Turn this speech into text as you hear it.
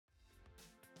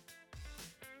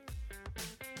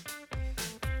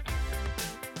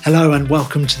Hello and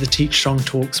welcome to the Teach Strong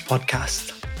Talks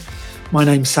podcast. My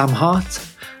name's Sam Hart.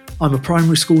 I'm a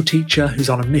primary school teacher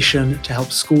who's on a mission to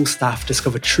help school staff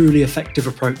discover truly effective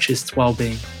approaches to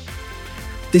wellbeing.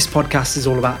 This podcast is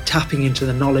all about tapping into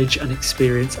the knowledge and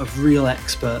experience of real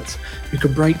experts who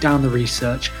can break down the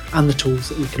research and the tools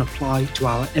that we can apply to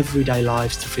our everyday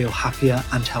lives to feel happier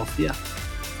and healthier.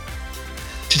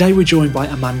 Today we're joined by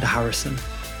Amanda Harrison.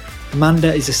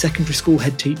 Amanda is a secondary school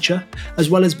head teacher, as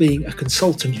well as being a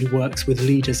consultant who works with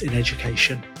leaders in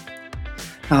education.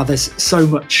 Now, there's so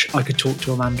much I could talk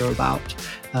to Amanda about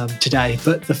today,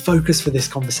 but the focus for this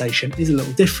conversation is a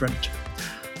little different.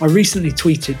 I recently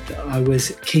tweeted that I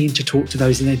was keen to talk to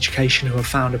those in education who have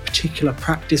found a particular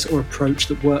practice or approach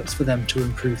that works for them to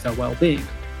improve their well-being.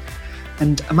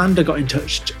 And Amanda got in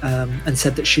touch and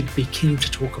said that she'd be keen to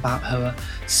talk about her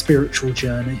spiritual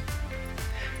journey.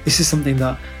 This is something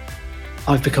that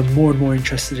I've become more and more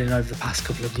interested in over the past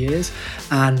couple of years,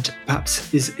 and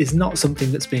perhaps is not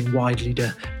something that's being widely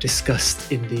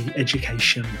discussed in the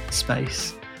education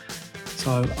space.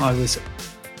 So I was,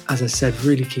 as I said,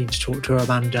 really keen to talk to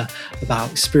Amanda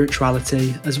about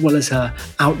spirituality as well as her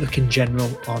outlook in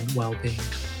general on well-being.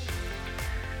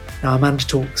 Now, Amanda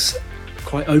talks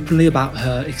quite openly about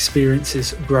her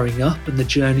experiences growing up and the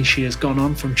journey she has gone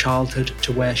on from childhood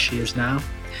to where she is now.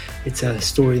 It's a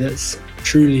story that's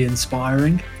truly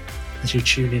inspiring. As you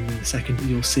tune in a second,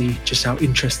 you'll see just how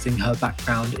interesting her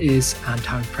background is and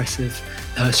how impressive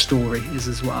her story is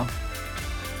as well.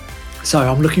 So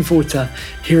I'm looking forward to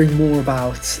hearing more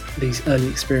about these early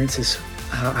experiences,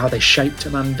 how they shaped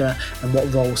Amanda and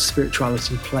what role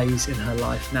spirituality plays in her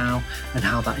life now and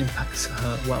how that impacts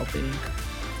her well-being.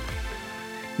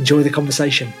 Enjoy the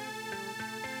conversation.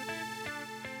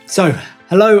 So,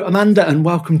 hello, Amanda, and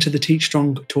welcome to the Teach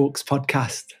Strong Talks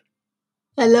podcast.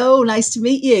 Hello, nice to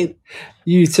meet you.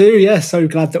 You too, yeah. So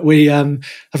glad that we have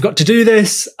got to do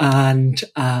this, and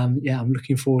I'm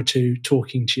looking forward to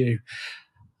talking to you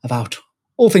about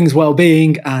all things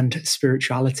well-being and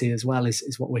spirituality as well is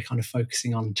what we're kind of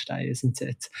focusing on today, isn't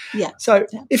it? Yeah. So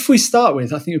if we start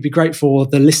with, I think it would be great for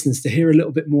the listeners to hear a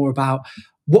little bit more about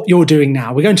what you're doing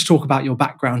now. We're going to talk about your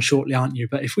background shortly, aren't you?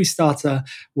 But if we start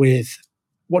with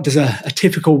what does a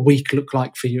typical week look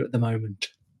like for you at the moment?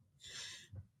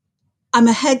 I'm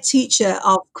a head teacher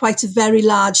of quite a very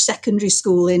large secondary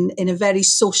school in a very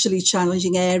socially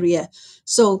challenging area.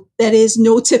 So there is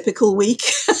no typical week.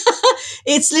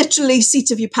 It's literally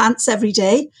seat of your pants every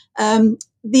day.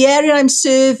 The area I'm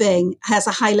serving has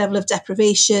a high level of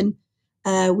deprivation.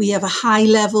 We have a high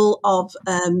level of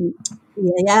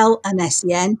EAL and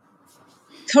SEN.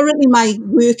 Currently, my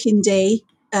working day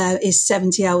is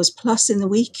 70 hours plus in the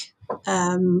week,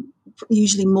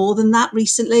 usually more than that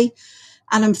recently.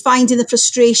 And I'm finding the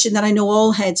frustration that I know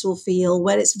all heads will feel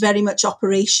where it's very much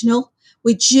operational.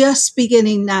 We're just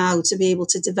beginning now to be able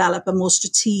to develop a more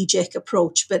strategic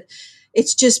approach, but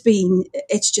it's just been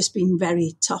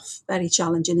very tough, very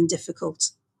challenging and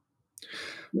difficult.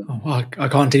 Oh, I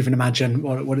can't even imagine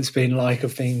what it's been like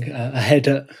of being a head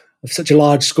of such a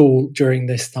large school during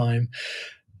this time.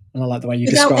 And I like the way you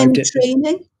described it.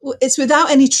 Training. It's without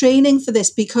any training for this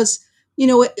because,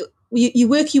 you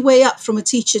work your way up from a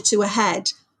teacher to a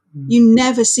head. You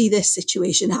never see this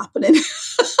situation happening.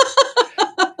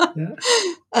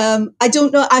 Yeah. I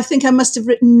don't know. I think I must have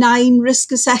written 9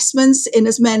 risk assessments in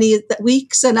as many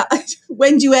weeks. And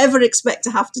when do you ever expect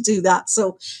to have to do that?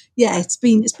 So, yeah, it's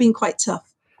been quite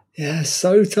tough. Yeah,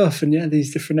 so tough. And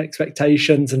these different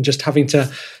expectations and just having to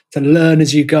learn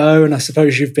as you go. And I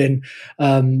suppose you've been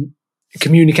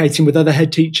communicating with other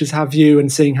head teachers, have you, and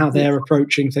seeing how they're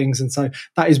approaching things. And so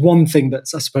that is one thing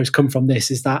that's, I suppose, come from this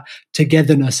is that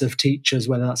togetherness of teachers,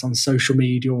 whether that's on social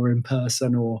media or in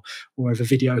person or over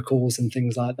video calls and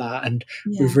things like that. And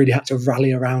we've really had to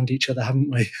rally around each other,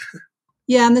 haven't we?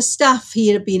 Yeah, and the staff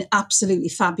here have been absolutely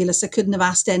fabulous. I couldn't have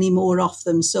asked any more of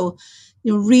them. So,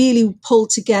 really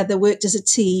pulled together, worked as a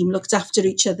team, looked after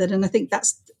each other. And I think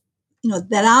that's,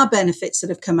 there are benefits that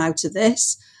have come out of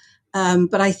this.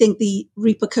 But I think the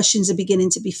repercussions are beginning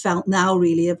to be felt now,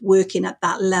 really, of working at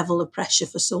that level of pressure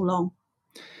for so long.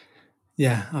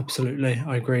 Yeah, absolutely.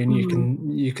 I agree.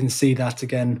 And you can see that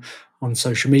again on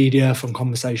social media from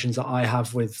conversations that I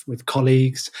have with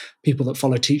colleagues. People that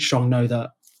follow Teach Strong know that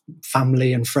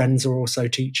family and friends are also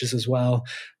teachers as well.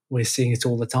 We're seeing it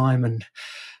all the time. And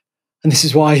this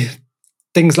is why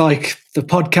things like the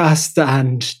podcast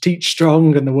and Teach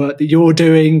Strong and the work that you're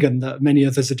doing and that many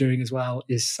others are doing as well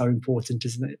is so important,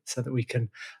 isn't it? So that we can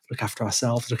look after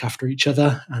ourselves, look after each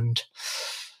other, and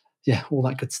all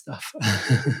that good stuff.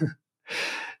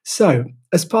 So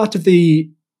as part of the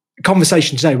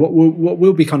conversation today, what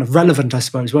will be kind of relevant, I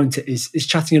suppose, won't it, is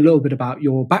chatting a little bit about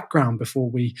your background before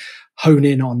we hone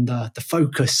in on the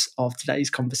focus of today's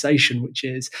conversation, which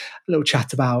is a little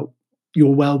chat about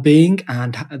your well-being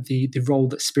and the role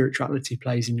that spirituality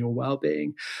plays in your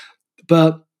well-being.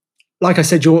 But like I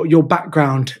said, your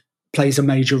background plays a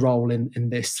major role in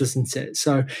this, doesn't it?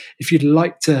 So if you'd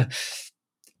like to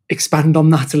expand on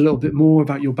that a little bit more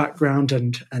about your background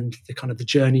and the kind of the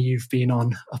journey you've been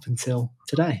on up until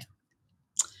today.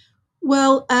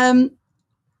 Well, I've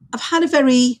had a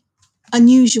very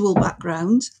unusual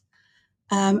background.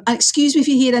 And excuse me if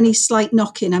you hear any slight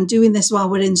knocking. I'm doing this while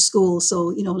we're in school,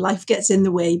 so life gets in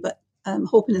the way, but I'm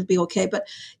hoping it'll be okay. But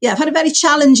yeah, I've had a very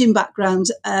challenging background.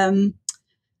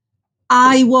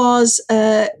 I was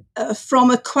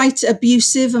from a quite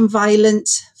abusive and violent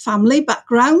family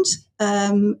background,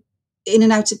 in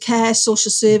and out of care,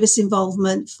 social service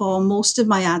involvement for most of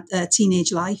my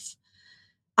teenage life.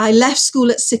 I left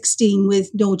school at 16 with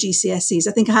no GCSEs.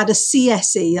 I think I had a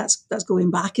CSE. That's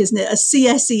going back, isn't it? A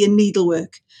CSE in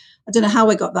needlework. I don't know how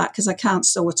I got that because I can't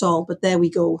sew at all, but there we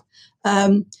go.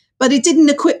 But it didn't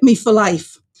equip me for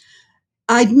life.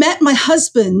 I'd met my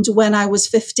husband when I was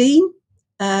 15.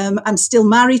 I'm still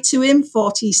married to him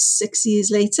 46 years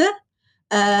later.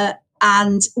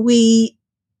 And we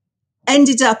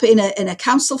ended up in a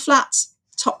council flat,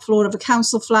 top floor of a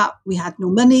council flat. We had no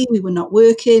money. We were not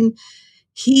working.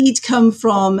 He'd come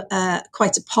from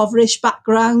quite a impoverished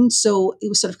background, so it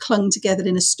was sort of clung together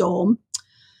in a storm.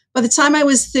 By the time I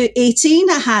was 18,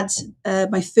 I had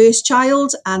my first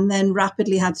child and then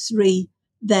rapidly had 3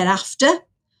 thereafter.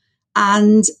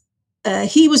 And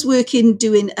he was working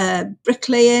doing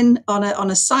bricklaying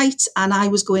on a site, and I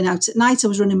was going out at night. I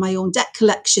was running my own debt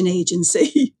collection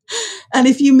agency. And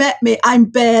if you met me, I'm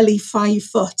barely 5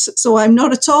 foot, so I'm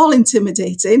not at all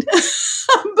intimidating.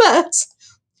 But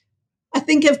I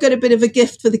think I've got a bit of a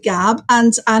gift for the gab,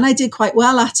 and I did quite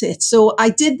well at it. So I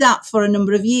did that for a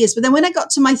number of years. But then when I got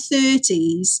to my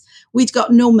 30s, we'd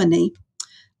got no money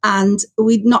and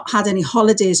we'd not had any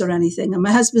holidays or anything. And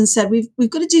my husband said, we've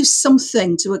got to do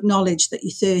something to acknowledge that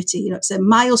you're 30. It's a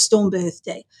milestone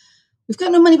birthday. We've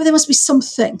got no money, but there must be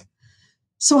something.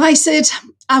 So I said,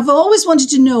 I've always wanted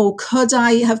to know, could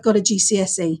I have got a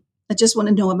GCSE? I just want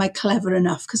to know, am I clever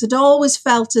enough? Because I'd always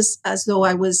felt as though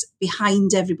I was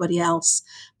behind everybody else.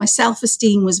 My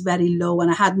self-esteem was very low and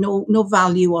I had no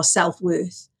value or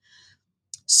self-worth.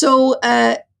 So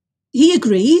he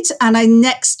agreed. And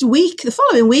the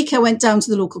following week, I went down to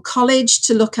the local college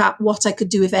to look at what I could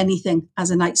do, if anything, as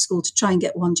a night school to try and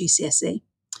get one GCSE.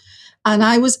 And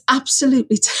I was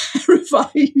absolutely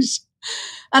terrified.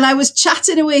 And I was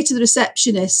chatting away to the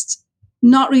receptionist,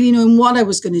 not really knowing what I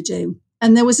was going to do.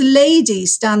 And there was a lady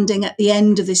standing at the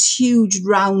end of this huge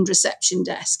round reception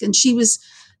desk, and she was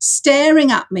staring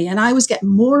at me, and I was getting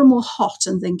more and more hot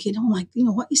and thinking, oh my,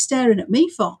 what are you staring at me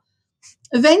for?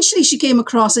 Eventually she came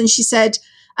across and she said,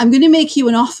 I'm going to make you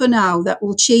an offer now that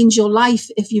will change your life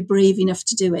if you're brave enough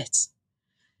to do it.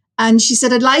 And she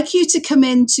said, I'd like you to come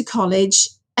into college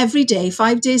every day,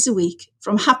 5 days a week,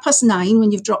 from 9:30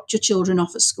 when you've dropped your children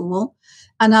off at school.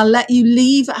 And I'll let you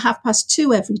leave at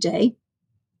 2:30 every day.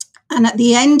 And at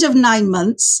the end of 9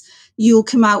 months, you'll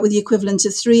come out with the equivalent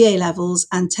of 3 A-levels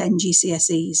and 10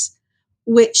 GCSEs,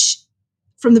 which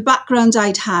from the background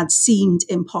I'd had seemed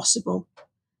impossible.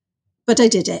 But I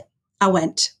did it. I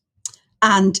went.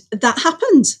 And that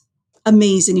happened,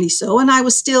 amazingly so. And I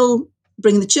was still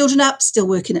bringing the children up, still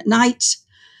working at night.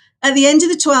 At the end of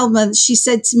the 12 months, she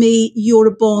said to me, you're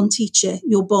a born teacher.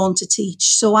 You're born to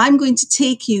teach. So I'm going to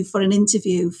take you for an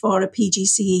interview for a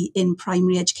PGCE in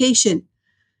primary education.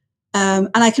 And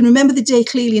I can remember the day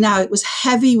clearly now. It was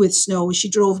heavy with snow. She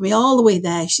drove me all the way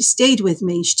there. She stayed with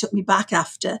me. She took me back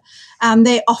after, and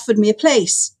they offered me a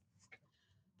place.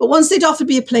 But once they'd offered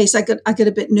me a place, I got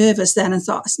a bit nervous then and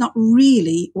thought, it's not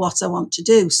really what I want to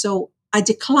do. So I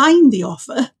declined the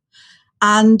offer,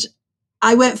 and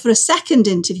I went for a second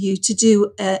interview to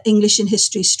do English and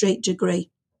History straight degree.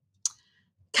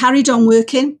 Carried on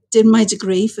working, did my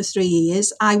degree for 3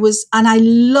 years. And I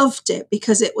loved it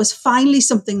because it was finally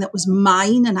something that was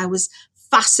mine, and I was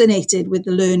fascinated with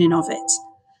the learning of it.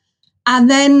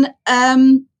 And then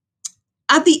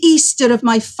at the Easter of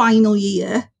my final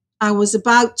year, I was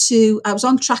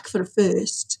on track for a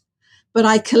first, but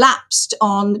I collapsed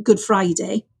on Good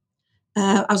Friday.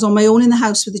 I was on my own in the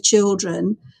house with the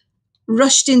children,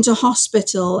 rushed into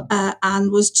hospital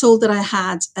and was told that I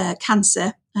had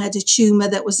cancer. I had a tumour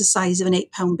that was the size of an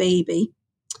 8-pound baby,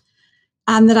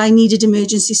 and that I needed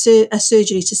emergency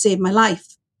surgery to save my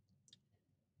life.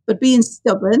 But being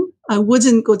stubborn, I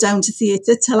wouldn't go down to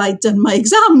theatre till I'd done my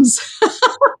exams.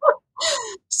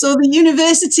 So the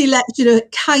university lecturer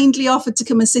kindly offered to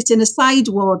come and sit in a side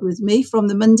ward with me from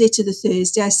the Monday to the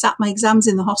Thursday. I sat my exams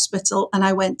in the hospital and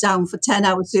I went down for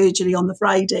 10-hour surgery on the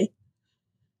Friday.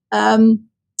 And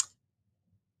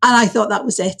I thought that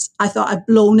was it. I thought I'd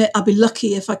blown it. I'd be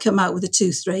lucky if I come out with a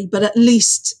 2-3, but at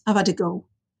least I've had a go.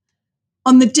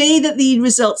 On the day that the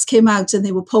results came out and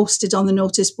they were posted on the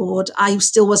notice board, I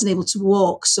still wasn't able to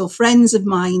walk. So friends of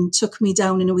mine took me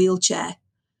down in a wheelchair.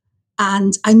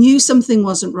 And I knew something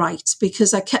wasn't right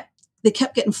because they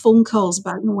kept getting phone calls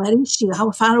about, where is she? How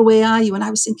far away are you? And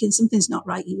I was thinking, something's not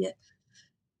right here.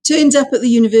 Turned up at the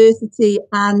university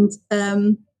and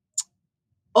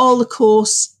all the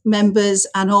course members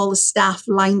and all the staff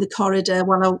lined the corridor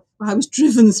while I was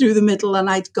driven through the middle and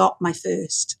I'd got my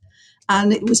first.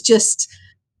 And it was just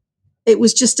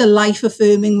a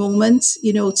life-affirming moment,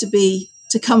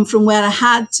 to come from where I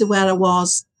had to where I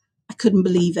was. I couldn't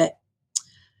believe it.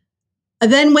 I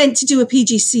then went to do a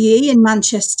PGCE in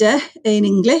Manchester in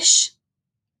English,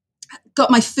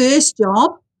 got my first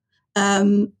job,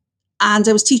 and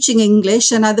I was teaching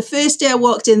English. And the first day I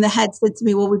walked in, the head said to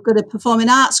me, well, we've got a performing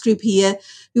arts group here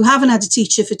who haven't had a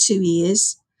teacher for 2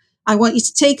 years. I want you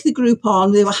to take the group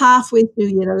on. They were halfway through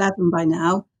year 11 by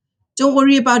now. Don't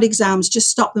worry about exams,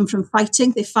 just stop them from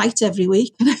fighting. They fight every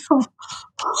week. And I thought,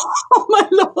 oh my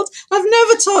Lord, I've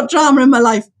never taught drama in my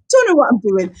life. Don't know what I'm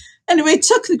doing. Anyway,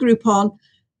 took the group on.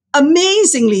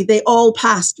 Amazingly, they all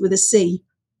passed with a C.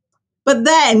 But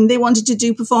then they wanted to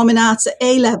do performing arts at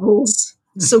A-levels.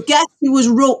 So guess who was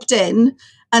roped in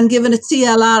and given a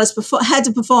TLR as head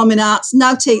of performing arts,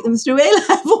 now take them through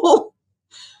A-level.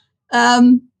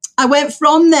 I went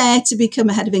from there to become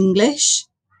a head of English.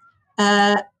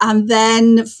 And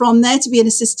then from there to be an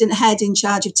assistant head in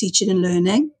charge of teaching and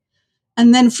learning.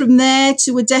 And then from there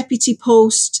to a deputy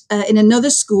post in another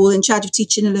school in charge of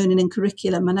teaching and learning and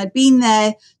curriculum. And I'd been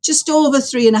there just over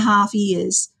 3.5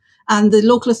 years. And the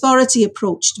local authority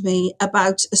approached me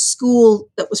about a school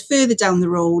that was further down the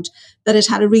road that had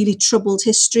had a really troubled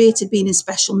history. It had been in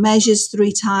special measures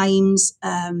 3 times.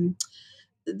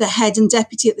 The head and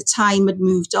deputy at the time had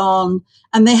moved on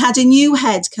and they had a new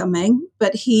head coming,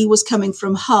 but he was coming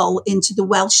from Hull into the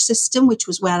Welsh system, which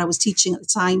was where I was teaching at the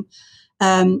time.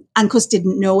 And of course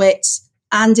didn't know it.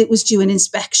 And it was due an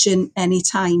inspection any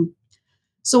time.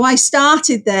 So I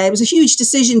started there. It was a huge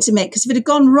decision to make because if it had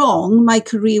gone wrong, my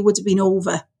career would have been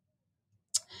over.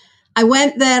 I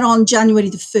went there on January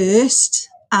the 1st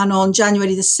and on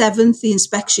January the 7th, the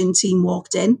inspection team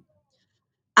walked in.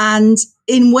 And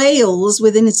in Wales,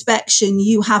 with an inspection,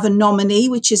 you have a nominee,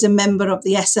 which is a member of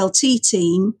the SLT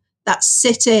team that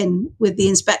sit in with the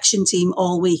inspection team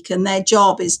all week. And their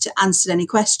job is to answer any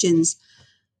questions.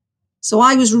 So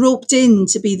I was roped in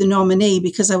to be the nominee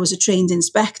because I was a trained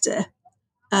inspector,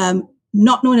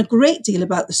 not knowing a great deal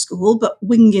about the school, but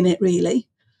winging it really.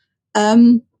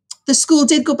 The school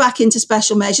did go back into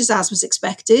special measures as was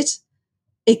expected.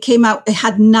 It came out, it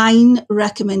had 9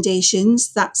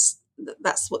 recommendations. That's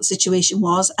what the situation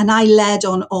was. And I led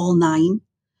on all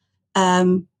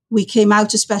 9. We came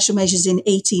out of special measures in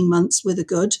 18 months with a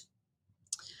good.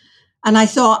 And I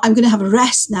thought, I'm going to have a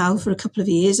rest now for a couple of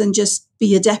years and just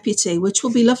be a deputy, which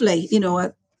will be lovely,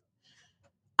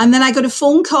 And then I got a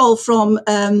phone call from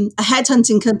a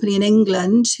headhunting company in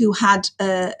England who had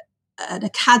an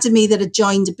academy that had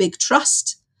joined a big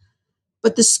trust.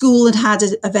 But the school had had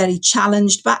a very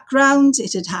challenged background.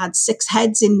 It had had 6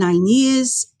 heads in 9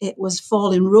 years. It was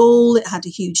falling roll. It had a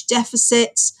huge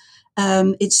deficit.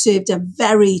 It served a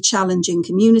very challenging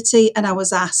community. And I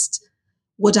was asked,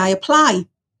 would I apply?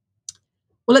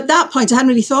 Well, at that point, I hadn't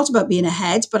really thought about being a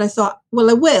head, but I thought, well,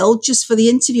 I will just for the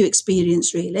interview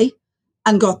experience, really,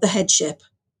 and got the headship.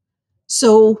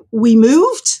 So we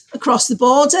moved across the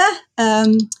border.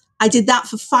 I did that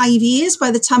for 5 years.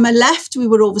 By the time I left, we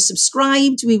were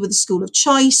oversubscribed. We were the school of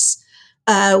choice.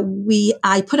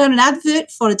 I put out an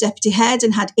advert for a deputy head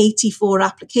and had 84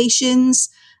 applications.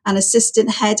 An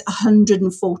assistant head,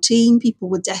 114. People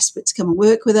were desperate to come and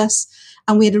work with us.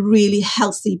 And we had a really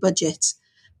healthy budget.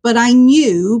 But I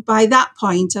knew by that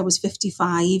point I was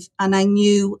 55 and I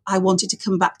knew I wanted to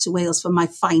come back to Wales for my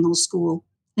final school.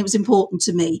 It was important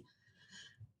to me.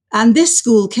 And this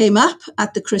school came up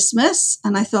at the Christmas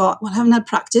and I thought, well, I haven't had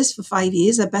practice for 5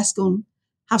 years. I best go and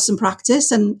have some practice.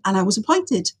 And I was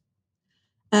appointed.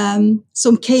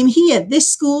 So I came here.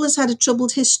 This school has had a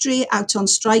troubled history, out on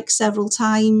strike several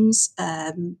times,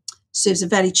 serves a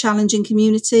very challenging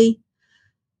community.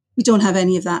 We don't have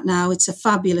any of that now. It's a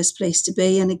fabulous place to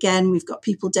be. And again, we've got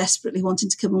people desperately wanting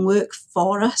to come and work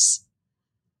for us.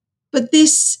 But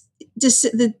this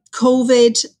the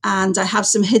COVID, and I have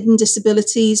some hidden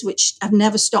disabilities, which have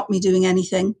never stopped me doing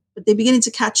anything, but they're beginning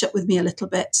to catch up with me a little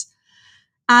bit.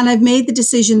 And I've made the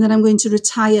decision that I'm going to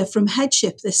retire from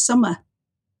headship this summer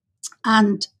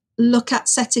and look at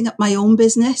setting up my own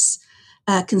business,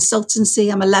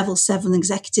 consultancy. I'm a level 7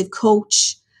 executive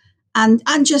coach, and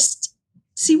just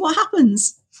see what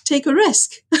happens. Take a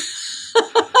risk.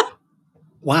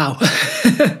 Wow.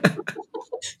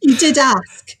 You did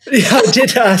ask. Yeah, I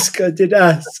did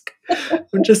ask.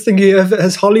 I'm just thinking,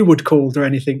 has Hollywood called or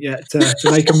anything yet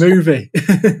to make a movie?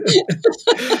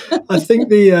 I think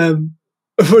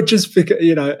just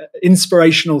because,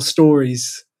 inspirational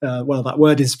stories. That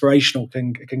word inspirational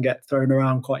can get thrown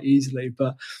around quite easily.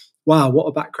 But wow, what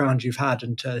a background you've had,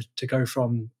 and to go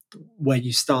from where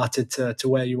you started to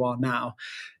where you are now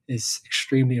is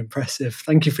extremely impressive.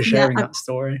 Thank you for sharing that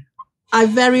story. I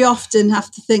very often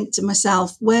have to think to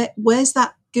myself, where's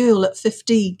that girl at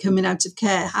 15 coming out of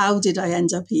care? How did I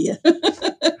end up here?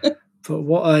 But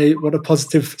what a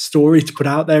positive story to put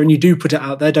out there, and you do put it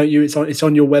out there, don't you? It's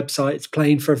on your website. It's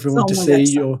plain for everyone to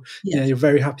see. Website. You're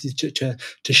very happy to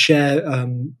share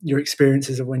your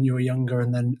experiences of when you were younger,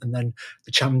 and then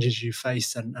the challenges you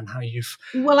faced and how you've.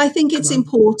 Well, I think it's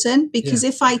important because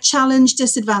if I challenge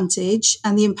disadvantage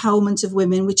and the empowerment of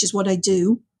women, which is what I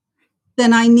do,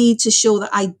 then I need to show that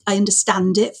I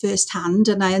understand it firsthand,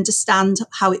 and I understand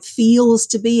how it feels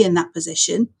to be in that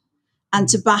position and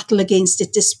to battle against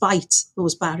it despite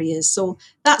those barriers. So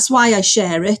that's why I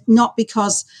share it, not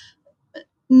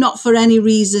for any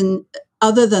reason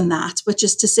other than that, but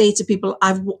just to say to people,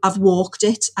 I've walked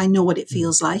it. I know what it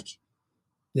feels like.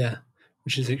 Yeah,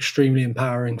 which is extremely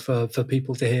empowering for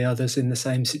people to hear others in the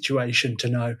same situation, to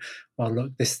know, well,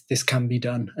 look, this can be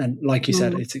done. And like you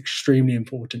said, it's extremely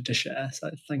important to share.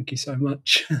 So thank you so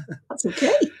much. That's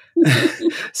okay.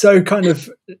 So kind of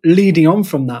leading on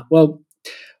from that, well,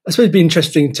 I suppose it'd be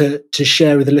interesting to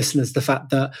share with the listeners the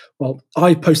fact that, well,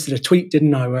 I posted a tweet,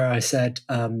 didn't I, where I said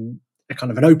a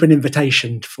kind of an open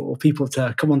invitation for people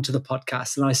to come onto the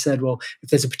podcast. And I said, well,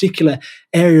 if there's a particular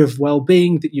area of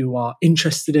well-being that you are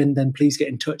interested in, then please get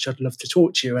in touch. I'd love to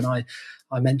talk to you. And I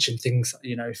mentioned things,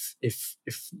 if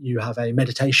you have a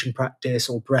meditation practice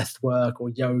or breath work or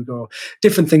yoga or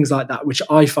different things like that, which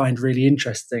I find really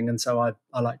interesting. And so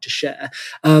I like to share.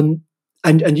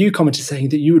 And you commented saying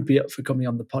that you would be up for coming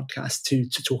on the podcast to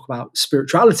talk about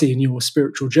spirituality and your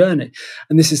spiritual journey.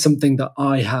 And this is something that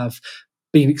I have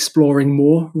been exploring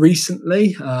more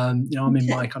recently. I'm in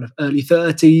my kind of early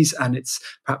 30s, and it's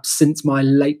perhaps since my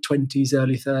late 20s,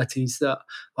 early 30s that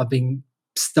I've been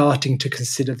starting to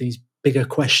consider these bigger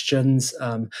questions.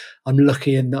 I'm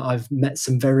lucky in that I've met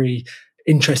some very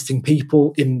interesting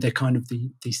people in the kind of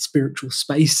the spiritual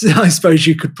space, I suppose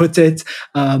you could put it.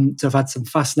 So I've had some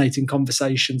fascinating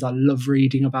conversations. I love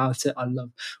reading about it. I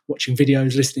love watching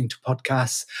videos, listening to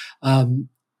podcasts.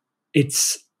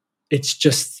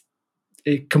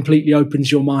 It completely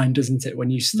opens your mind, doesn't it, when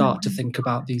you start to think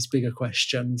about these bigger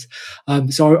questions.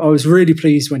 So I was really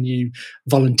pleased when you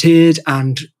volunteered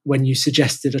and when you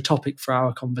suggested a topic for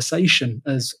our conversation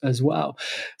as well.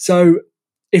 So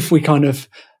if we kind of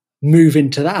move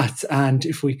into that, and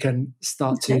if we can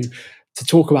start to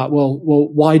talk about, well,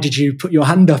 why did you put your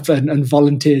hand up and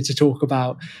volunteer to talk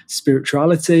about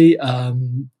spirituality?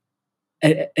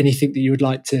 Anything that you would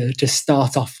like to just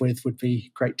start off with would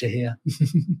be great to hear.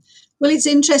 Well, it's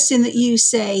interesting that you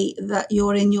say that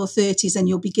you're in your 30s and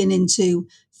you're beginning to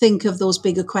think of those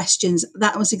bigger questions.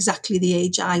 That was exactly the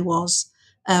age I was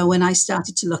when I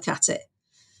started to look at it.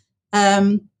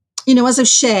 As I've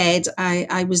shared,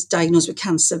 I was diagnosed with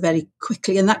cancer very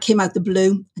quickly, and that came out the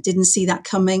blue. I didn't see that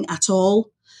coming at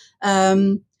all.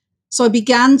 So I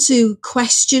began to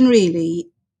question, really,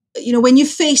 when you're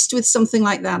faced with something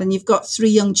like that and you've got 3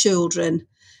 young children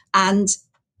and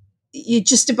you're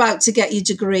just about to get your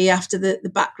degree after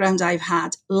the background I've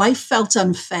had, life felt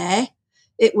unfair.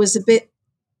 It was a bit,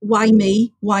 why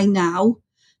me? Why now?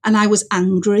 And I was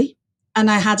angry.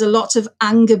 And I had a lot of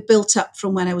anger built up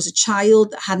from when I was a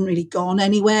child that hadn't really gone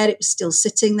anywhere. It was still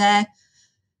sitting there.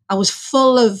 I was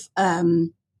full of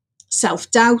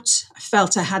self-doubt. I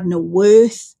felt I had no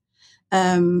worth.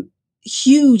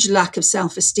 Huge lack of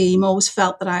self-esteem. Always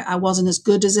felt that I wasn't as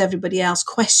good as everybody else.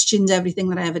 Questioned everything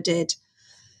that I ever did.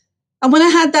 And when I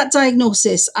had that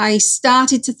diagnosis, I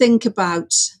started to think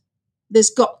about,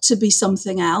 there's got to be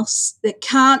something else. It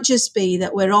can't just be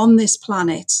that we're on this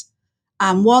planet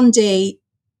and one day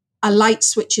a light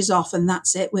switches off and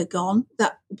that's it, we're gone.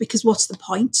 Because what's the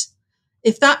point?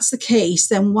 If that's the case,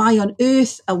 then why on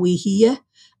earth are we here?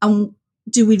 And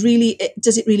does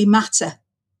it really matter?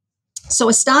 So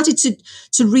I started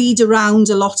to read around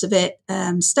a lot of it,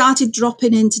 started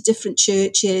dropping into different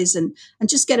churches and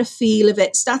just get a feel of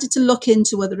it, started to look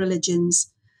into other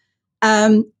religions.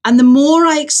 And the more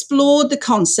I explored the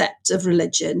concept of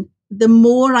religion, the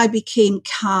more I became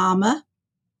calmer,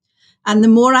 and the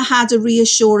more I had a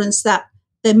reassurance that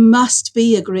there must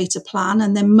be a greater plan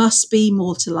and there must be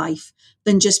more to life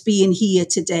than just being here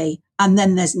today and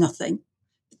then there's nothing.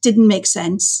 It didn't make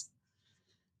sense.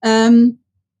 And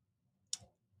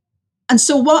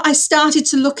so what I started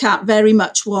to look at very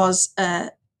much was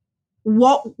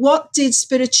what did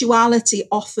spirituality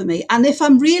offer me? And if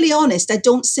I'm really honest, I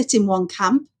don't sit in one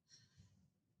camp.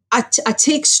 I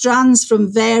take strands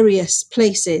from various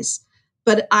places,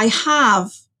 but I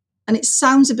have, and it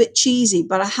sounds a bit cheesy,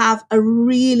 but I have a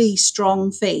really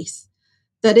strong faith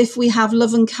that if we have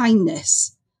love and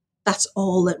kindness, that's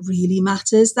all that really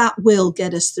matters. That will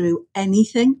get us through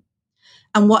anything.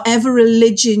 And whatever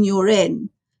religion you're in,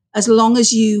 as long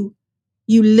as you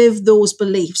live those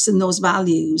beliefs and those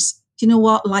values, you know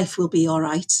what? Life will be all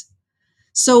right.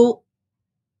 So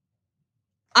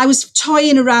I was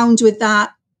toying around with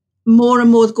that, more and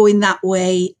more going that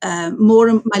way.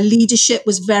 My leadership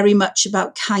was very much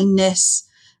about kindness,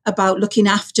 about looking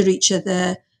after each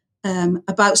other,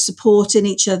 about supporting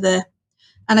each other.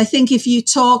 And I think if you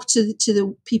talk to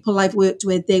the people I've worked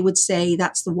with, they would say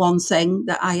that's the one thing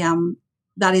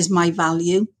that is my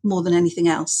value more than anything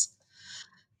else.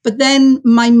 But then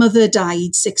my mother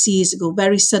died 6 years ago,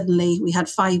 very suddenly. We had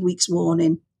 5 weeks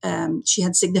warning. She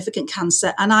had significant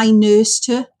cancer and I nursed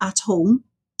her at home.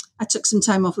 I took some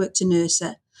time off work to nurse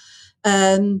her.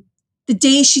 The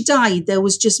day she died, there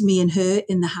was just me and her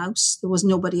in the house. There was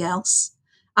nobody else.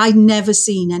 I'd never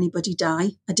seen anybody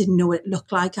die. I didn't know what it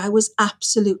looked like. I was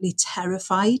absolutely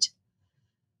terrified.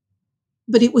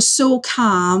 But it was so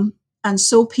calm and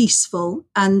so peaceful.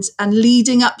 And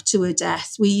leading up to her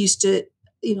death, we used to,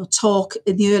 talk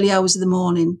in the early hours of the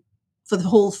morning for the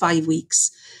whole 5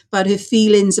 weeks about her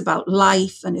feelings about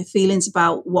life and her feelings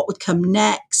about what would come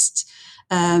next,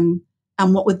 and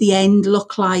what would the end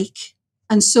look like.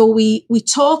 And so we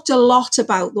talked a lot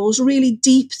about those really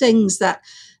deep things that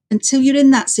until you're in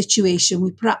that situation,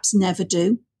 we perhaps never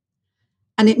do.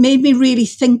 And it made me really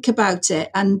think about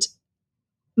it. And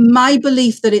my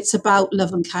belief that it's about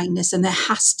love and kindness and there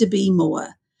has to be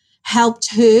more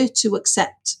helped her to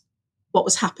accept what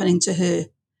was happening to her.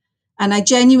 And I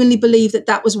genuinely believe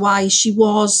that was why she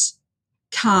was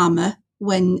calmer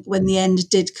when the end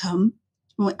did come.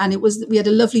 And we had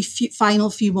a lovely final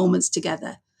few moments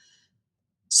together.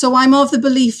 So I'm of the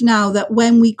belief now that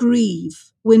when we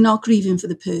grieve, we're not grieving for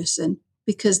the person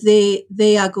because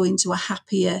they are going to a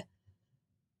happier,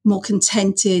 more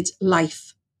contented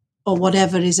life or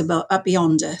whatever is about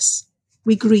beyond us.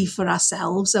 We grieve for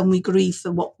ourselves and we grieve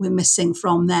for what we're missing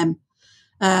from them.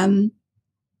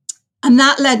 And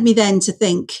that led me then to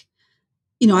think,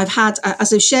 I've had,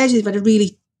 as I've shared, I've had a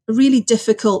really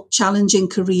difficult, challenging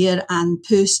career and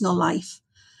personal life.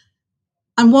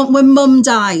 And when Mum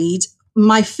died,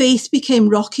 my faith became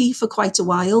rocky for quite a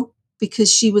while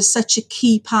because she was such a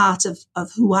key part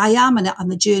of who I am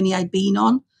and the journey I'd been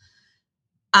on.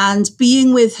 And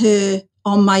being with her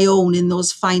on my own in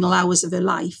those final hours of her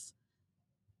life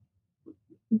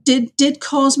did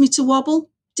cause me to wobble,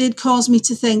 did cause me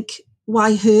to think,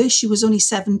 why her? She was only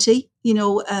 70.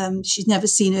 She'd never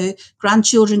seen her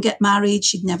grandchildren get married.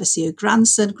 She'd never see her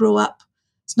grandson grow up.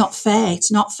 It's not fair.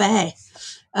 It's not fair.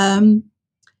 And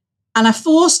I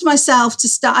forced myself to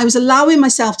I was allowing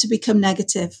myself to become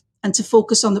negative and to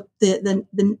focus on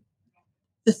the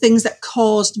things that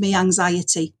caused me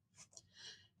anxiety.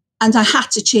 And I had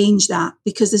to change that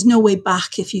because there's no way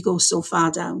back if you go so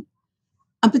far down.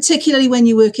 And particularly when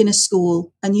you work in a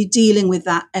school and you're dealing with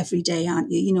that every day,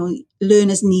 aren't you?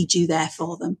 Learners need you there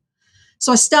for them.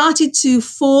 So I started to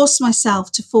force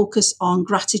myself to focus on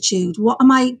gratitude. What am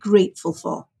I grateful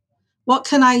for? What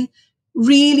can I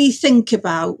really think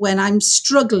about when I'm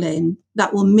struggling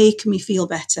that will make me feel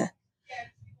better?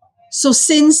 So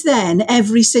since then,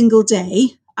 every single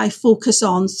day, I focus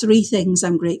on 3 things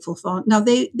I'm grateful for. Now,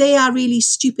 they are really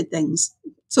stupid things.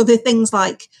 So they're things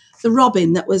like the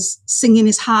robin that was singing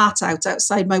his heart out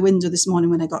outside my window this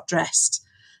morning when I got dressed.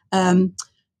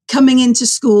 Coming into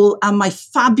school and my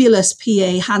fabulous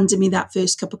PA handed me that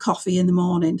first cup of coffee in the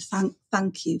morning.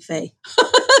 Thank you, Faye.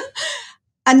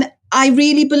 And I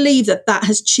really believe that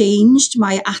has changed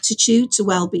my attitude to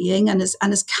well-being and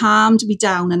has calmed me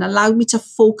down and allowed me to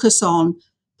focus on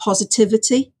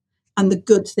positivity and the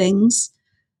good things.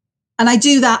 And I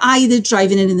do that either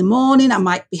driving in the morning, I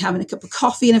might be having a cup of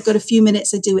coffee and I've got a few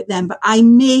minutes, I do it then. But I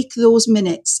make those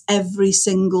minutes every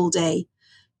single day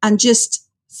and just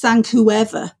thank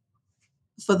whoever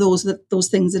for those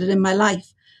things that are in my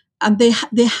life. And they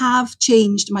have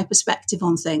changed my perspective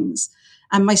on things.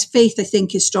 And my faith, I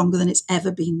think, is stronger than it's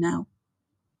ever been now.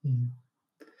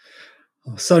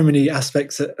 So many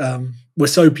aspects that were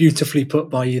so beautifully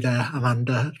put by you there,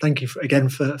 Amanda. Thank you again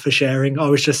for sharing. I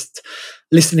was just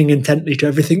listening intently to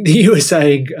everything that you were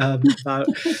saying about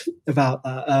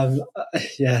that.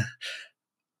 Yeah,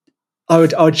 I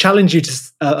would challenge you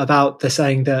to about the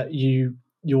saying that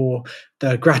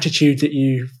the gratitude that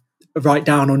you write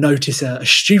down or notice are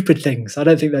stupid things. I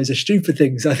don't think those are stupid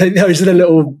things. I think those are the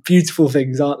little beautiful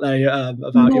things, aren't they?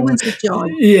 About moments of joy.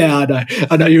 Yeah,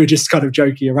 I know you were just kind of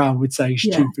joking around with saying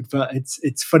stupid, but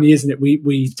it's funny, isn't it?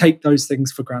 We take those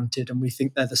things for granted and we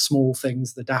think they're the small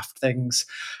things, the daft things.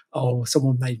 Oh,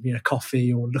 someone made me a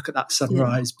coffee, or look at that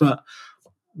sunrise. But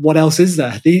what else is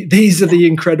there? These are the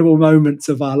incredible moments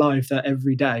of our life that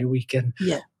every day we can.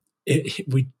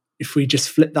 If we just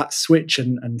flip that switch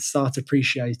and start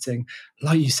appreciating,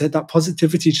 like you said, that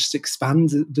positivity just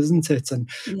expands, doesn't it? And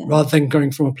rather than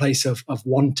going from a place of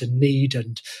want and need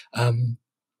and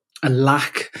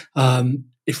lack,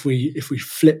 if we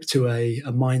flip to a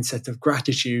mindset of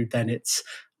gratitude, then it's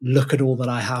look at all that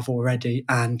I have already,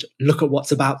 and look at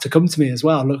what's about to come to me as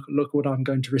well. Look what I'm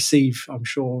going to receive, I'm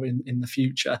sure, in the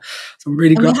future. So I'm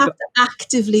really we have to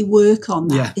actively work on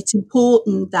that. Yeah. It's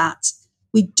important that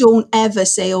we don't ever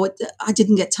say, oh, I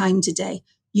didn't get time today.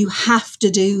 You have to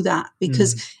do that,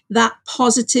 because that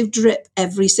positive drip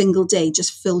every single day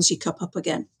just fills your cup up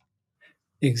again.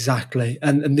 Exactly.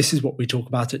 And this is what we talk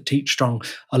about at Teach Strong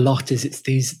a lot, is it's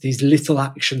these little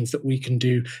actions that we can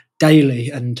do daily.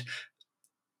 And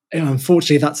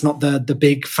unfortunately, that's not the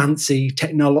big fancy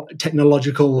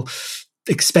technological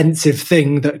expensive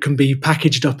thing that can be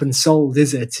packaged up and sold,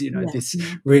 is it? This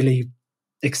really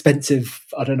expensive,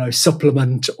 I don't know,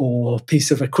 supplement or piece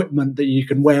of equipment that you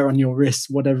can wear on your wrist,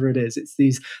 whatever it is. It's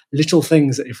these little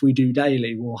things that if we do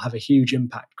daily will have a huge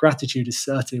impact. Gratitude is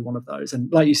certainly one of those.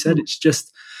 And like you said, it's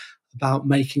just about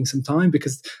making some time,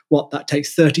 because that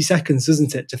takes 30 seconds,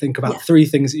 doesn't it, to think about 3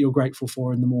 things that you're grateful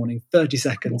for in the morning. 30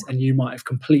 seconds and you might have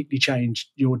completely changed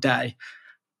your day.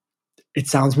 It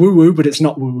sounds woo-woo, but it's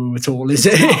not woo-woo at all, is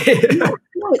it?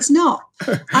 No, it's not.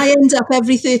 I end up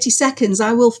every 30 seconds,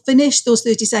 I will finish those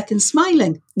 30 seconds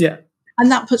smiling. Yeah.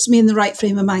 And that puts me in the right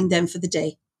frame of mind then for the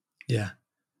day. Yeah,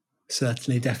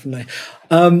 certainly, definitely.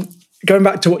 Going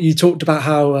back to what you talked about,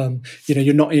 how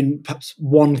you're not in perhaps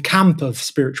one camp of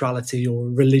spirituality or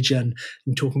religion,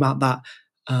 and talking about that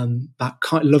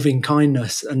loving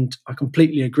kindness, and I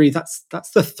completely agree. That's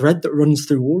the thread that runs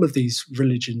through all of these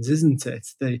religions, isn't it?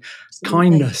 The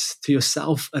kindness to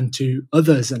yourself and to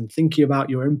others, and thinking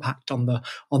about your impact on the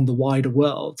wider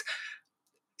world.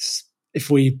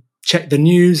 If we check the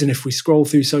news and if we scroll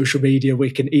through social media, we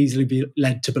can easily be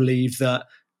led to believe that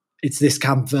it's this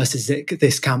camp versus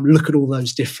this camp. Look at all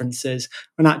those differences.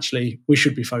 And actually, we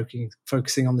should be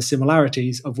focusing on the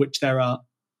similarities, of which there are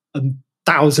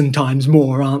 1,000 times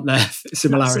more, aren't there?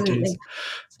 Similarities. Absolutely.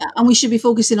 And we should be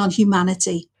focusing on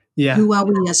humanity. Yeah. Who are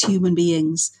we as human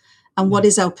beings? And what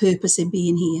is our purpose in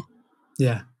being here?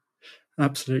 Yeah,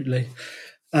 absolutely.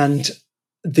 And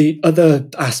the other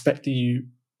aspect that you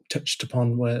touched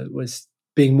upon was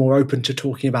being more open to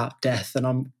talking about death. And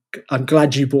I'm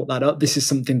glad you brought that up. This is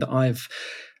something that I've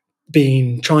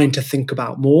been trying to think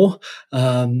about more.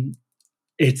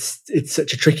 It's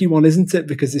such a tricky one, isn't it?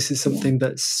 Because this is something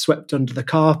that's swept under the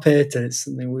carpet, and it's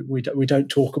something we don't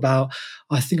talk about.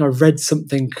 I think I read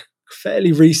something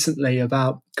fairly recently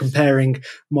about comparing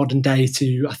modern day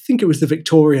to, I think it was the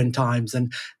Victorian times,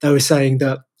 and they were saying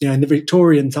that in the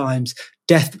Victorian times,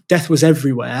 death was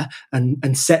everywhere,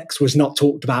 and sex was not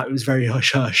talked about. It was very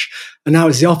hush hush. And now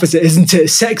it's the opposite, isn't it?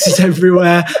 Sex is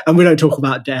everywhere, and we don't talk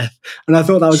about death. And I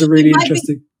thought that was a really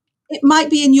interesting. It might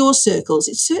be in your circles.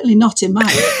 It's certainly not in mine.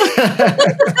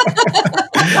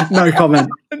 No comment.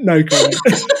 No comment.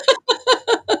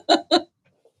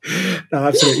 No,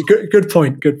 absolutely. Good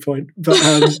point. But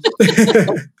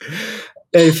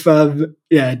if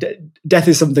death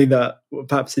is something that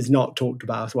perhaps is not talked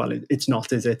about. Well, it's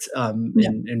not, is it?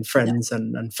 In friends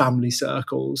and family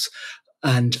circles,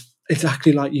 and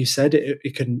exactly like you said,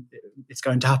 it's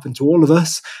going to happen to all of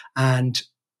us, and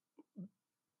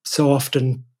so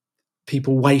often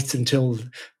people wait until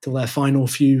their final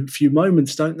few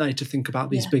moments, don't they, to think about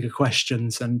these bigger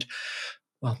questions. And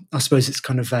well, I suppose it's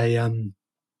kind of a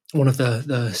one of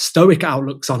the stoic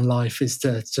outlooks on life is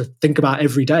to think about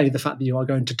every day the fact that you are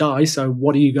going to die. So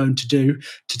what are you going to do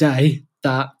today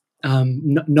that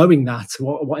knowing that,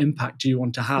 what impact do you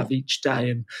want to have each day,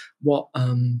 and what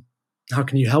how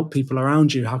can you help people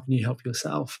around you, how can you help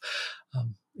yourself?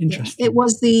 Interesting. It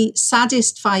was the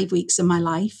saddest 5 weeks of my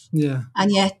life. Yeah.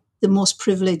 And yet the most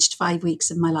privileged 5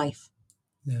 weeks of my life.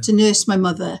 Yeah. To nurse my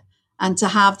mother and to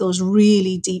have those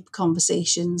really deep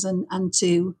conversations and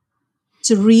to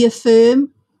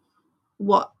reaffirm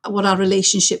what our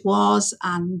relationship was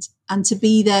and to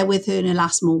be there with her in her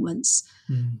last moments.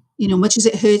 You know, much as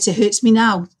it hurts me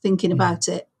now thinking about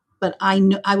it, but I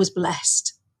know I was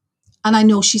blessed and I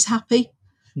know she's happy.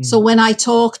 So when I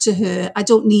talk to her, I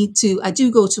don't need to, I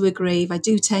do go to her grave, I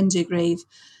do tend her grave,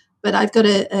 but I've got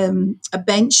a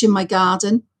bench in my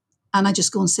garden and I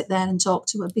just go and sit there and talk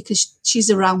to her because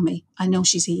she's around me. I know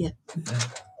she's here. Yeah.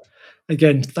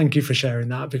 Again, thank you for sharing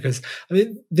that, because I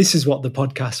mean, this is what the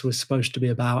podcast was supposed to be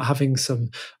about, having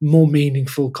some more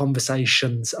meaningful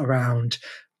conversations around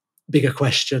bigger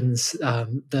questions,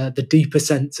 the deeper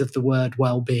sense of the word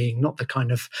well-being, not the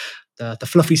kind of the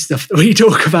fluffy stuff that we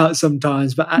talk about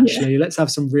sometimes, but actually let's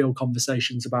have some real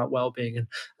conversations about well-being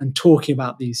and talking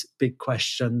about these big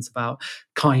questions about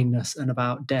kindness and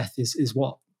about death is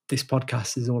what this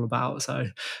podcast is all about. So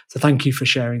thank you for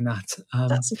sharing that.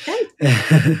 That's okay.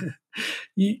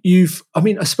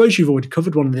 I suppose you've already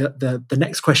covered one of the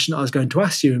next question I was going to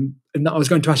ask you, and that I was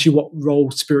going to ask you what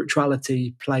role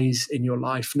spirituality plays in your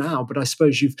life now. But I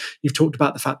suppose you've talked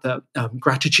about the fact that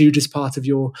gratitude is part of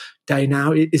your day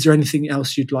now. Is there anything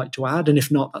else you'd like to add? And if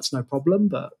not, that's no problem.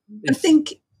 But I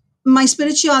think my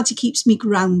spirituality keeps me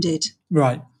grounded.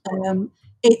 Right.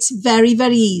 It's very,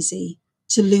 very easy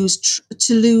to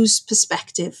lose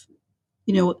perspective.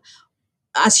 You know,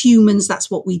 as humans, that's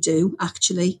what we do,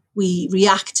 actually. We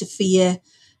react to fear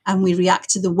and we react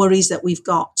to the worries that we've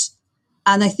got.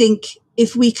 And I think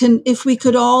if we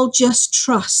could all just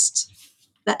trust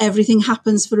that everything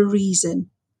happens for a reason,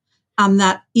 and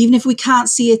that even if we can't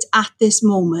see it at this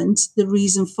moment, the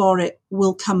reason for it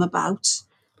will come about.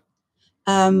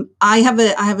 I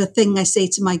have a thing I say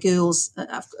to my girls.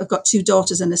 I've got 2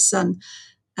 daughters and a son.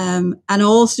 And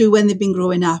all through when they've been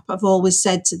growing up, I've always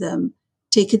said to them,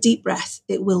 take a deep breath,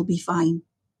 it will be fine.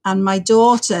 And my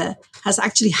daughter has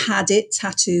actually had it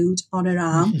tattooed on her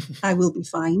arm, I will be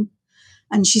fine.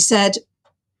 And she said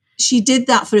she did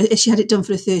that she had it done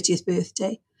for her 30th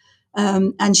birthday.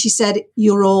 And she said,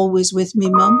 you're always with me,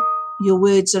 Mum. Your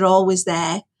words are always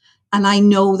there. And I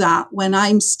know that when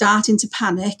I'm starting to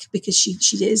panic, because she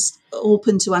is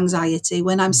open to anxiety,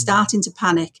 when I'm starting to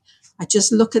panic, I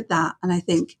just look at that and I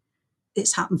think,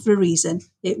 it's happened for a reason.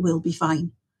 It will be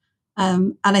fine.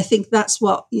 And I think that's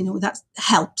what, that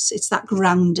helps. It's that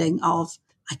grounding of,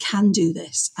 I can do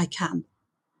this. I can.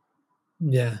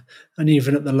 Yeah. And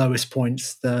even at the lowest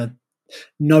points,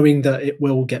 knowing that it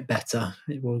will get better.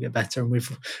 It will get better. And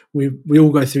we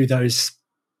all go through those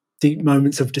deep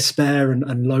moments of despair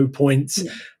and low points.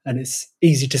 Yeah. And it's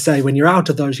easy to say when you're out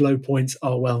of those low points,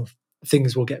 oh, well,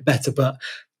 things will get better. But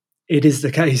it is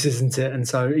the case, isn't it? And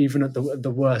so even at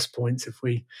the worst points, if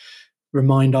we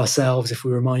remind ourselves, if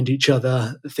we remind each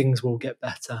other, things will get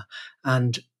better.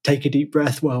 And take a deep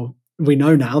breath. Well, we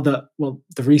know now that,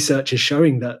 the research is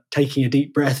showing that taking a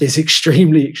deep breath is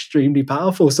extremely, extremely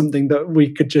powerful, something that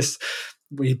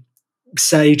we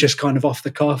say just kind of off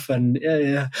the cuff and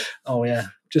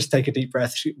just take a deep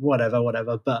breath,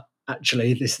 whatever. But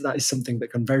actually that is something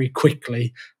that can very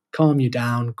quickly calm you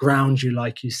down, ground you,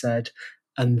 like you said,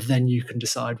 and then you can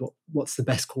decide what's the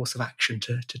best course of action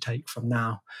to take from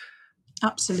now.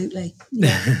 Absolutely.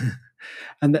 Yeah.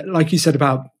 And like you said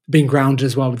about being grounded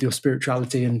as well with your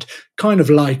spirituality, and kind of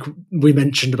like we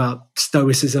mentioned about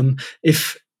stoicism,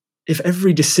 if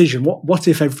every decision, what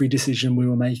if every decision we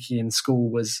were making in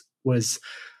school was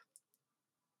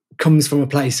comes from a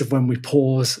place of when we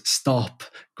pause, stop,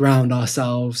 ground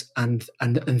ourselves and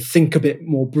think a bit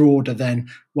more broader than,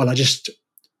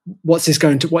 what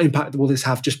impact will this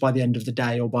have just by the end of the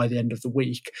day or by the end of the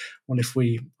week? Well, if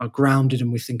we are grounded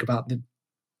and we think about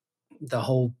the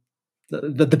whole,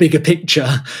 the bigger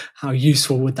picture, how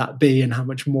useful would that be, and how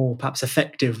much more perhaps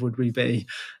effective would we be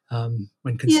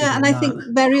when considering and I think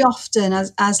very often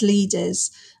as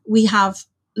leaders, we have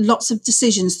lots of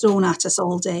decisions thrown at us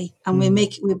all day, and we're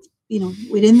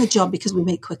in the job because we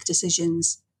make quick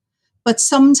decisions. But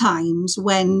sometimes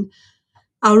when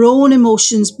our own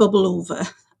emotions bubble over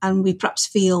and we perhaps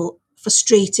feel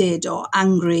frustrated or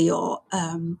angry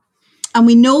and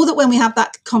we know that when we have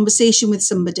that conversation with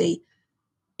somebody,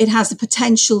 it has the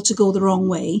potential to go the wrong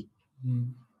way.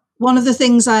 One of the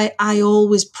things I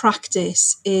always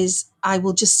practice is I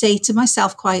will just say to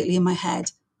myself quietly in my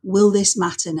head, will this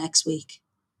matter next week?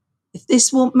 If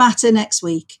this won't matter next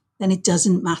week, then it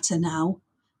doesn't matter now,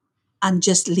 and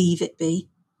just leave it be.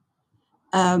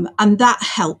 And that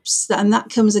helps. And that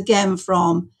comes again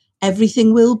from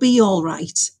everything will be all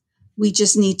right. We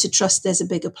just need to trust there's a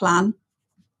bigger plan.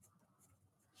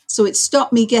 So it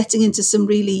stopped me getting into some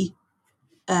really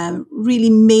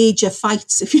major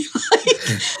fights, if you like,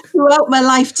 throughout my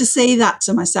life, to say that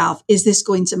to myself. Is this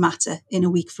going to matter in a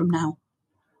week from now?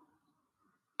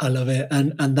 I love it.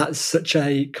 And that's such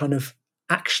a kind of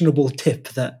actionable tip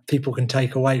that people can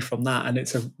take away from that. And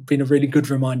it's been a really good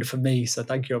reminder for me. So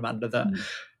thank you, Amanda, that,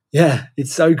 yeah,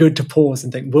 it's so good to pause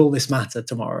and think, will this matter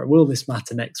tomorrow? Will this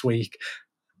matter next week?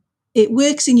 It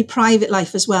works in your private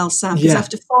life as well, Sam, because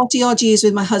after 40 odd years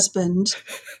with my husband,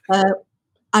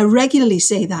 I regularly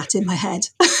say that in my head.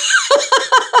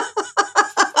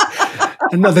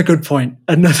 Another good point.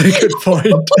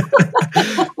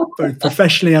 Both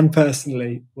professionally and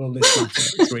personally, will this matter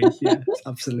next week? Yes,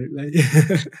 absolutely.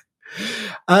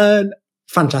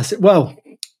 Fantastic. Well,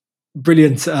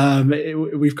 brilliant.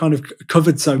 We've kind of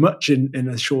covered so much in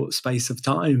a short space of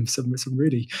time, some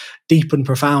really deep and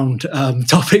profound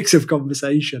topics of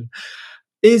conversation.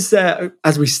 Is there,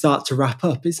 as we start to wrap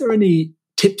up, is there any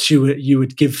tips you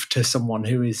would give to someone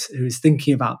who is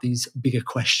thinking about these bigger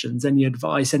questions? Any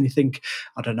advice, anything,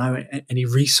 I don't know, any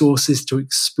resources to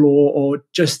explore, or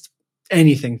just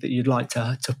anything that you'd like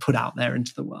to put out there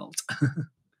into the world?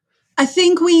 I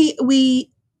think we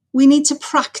need to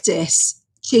practice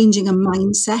changing a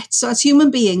mindset. So as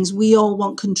human beings, we all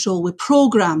want control. We're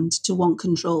programmed to want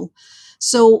control.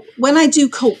 So when I do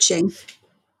coaching,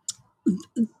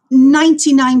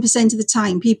 99% of the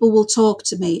time, people will talk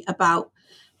to me about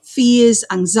fears,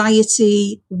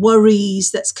 anxiety,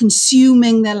 worries that's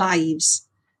consuming their lives.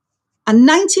 And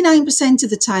 99%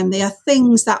 of the time, they are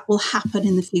things that will happen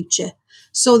in the future.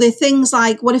 So they're things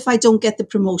like, what if I don't get the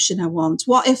promotion I want?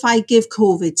 What if I give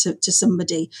COVID to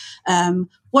somebody?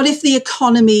 What if the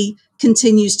economy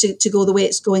continues to go the way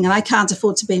it's going and I can't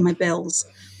afford to pay my bills?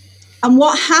 And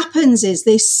what happens is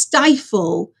they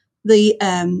stifle the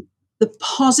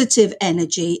positive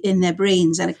energy in their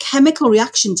brains, and a chemical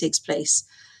reaction takes place.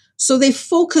 So they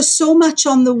focus so much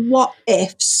on the what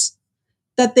ifs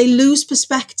that they lose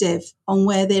perspective on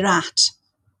where they're at.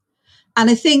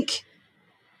 And I think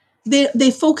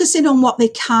they're focusing on what they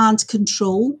can't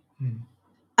control.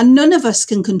 And none of us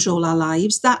can control our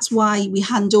lives. That's why we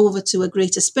hand over to a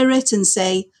greater spirit and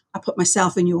say, I put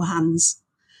myself in your hands.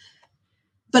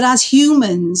 But as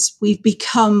humans, we've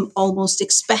become almost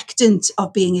expectant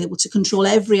of being able to control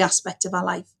every aspect of our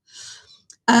life.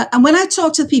 And when I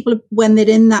talk to people when they're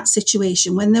in that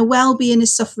situation, when their well-being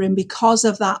is suffering because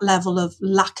of that level of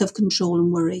lack of control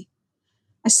and worry,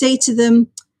 I say to them,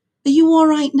 are you all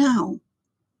right now?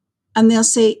 And they'll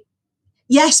say,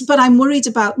 yes, but I'm worried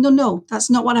about, no, that's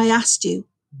not what I asked you.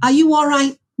 Are you all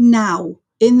right now,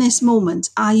 in this moment?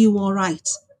 Are you all right?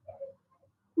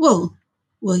 Well,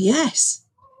 yes.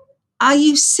 Are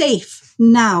you safe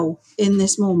now in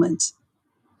this moment?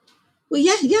 Well,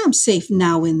 yeah, I'm safe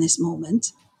now in this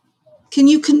moment. Can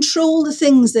you control the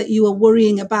things that you are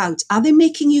worrying about? Are they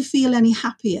making you feel any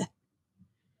happier?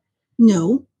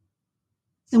 No.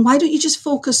 Then why don't you just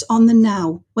focus on the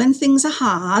now? When things are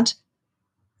hard,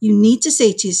 you need to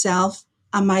say to yourself,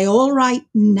 am I all right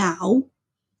now?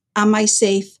 Am I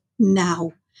safe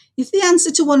now? If the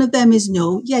answer to one of them is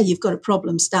no, yeah, you've got a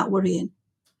problem, start worrying.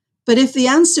 But if the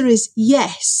answer is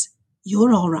yes,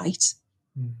 you're all right.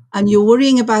 And you're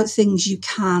worrying about things you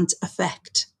can't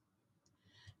affect.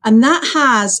 And that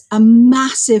has a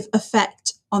massive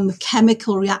effect on the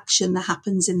chemical reaction that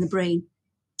happens in the brain.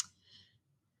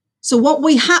 So what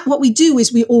we do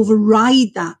is we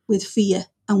override that with fear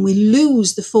and we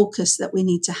lose the focus that we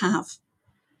need to have.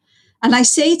 And I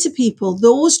say to people,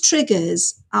 those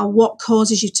triggers are what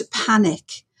causes you to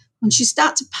panic. Once you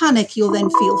start to panic, you'll then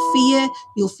feel fear,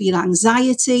 you'll feel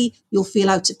anxiety, you'll feel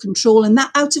out of control, and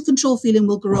that out of control feeling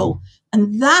will grow.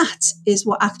 And that is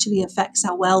what actually affects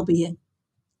our well-being,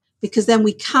 because then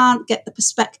we can't get the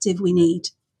perspective we need.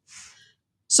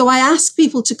 So I ask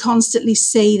people to constantly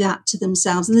say that to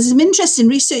themselves. And there's some interesting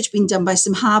research being done by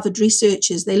some Harvard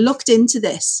researchers. They looked into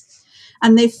this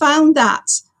and they found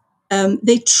that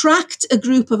they tracked a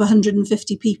group of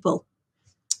 150 people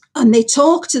and they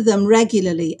talked to them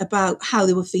regularly about how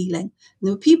they were feeling. And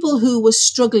there were people who were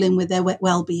struggling with their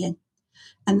well-being.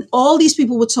 And all these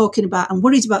people were talking about, I'm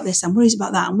worried about this, I'm worried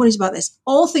about that, I'm worried about this,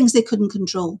 all things they couldn't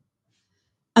control.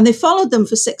 And they followed them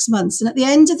for 6 months. And at the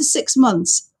end of the 6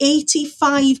 months,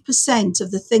 85%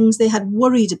 of the things they had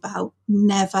worried about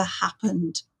never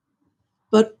happened.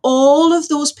 But all of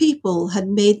those people had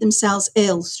made themselves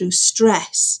ill through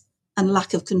stress and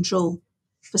lack of control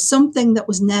for something that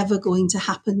was never going to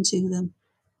happen to them.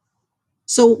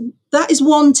 So that is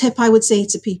one tip I would say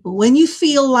to people. When you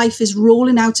feel life is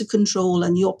rolling out of control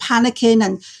and you're panicking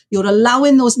and you're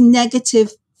allowing those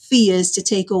negative fears to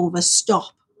take over,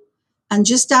 stop and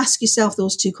just ask yourself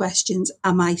those two questions.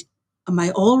 Am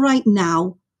I all right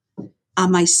now?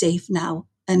 Am I safe now?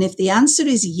 And if the answer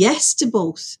is yes to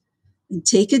both, then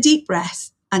take a deep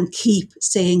breath and keep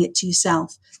saying it to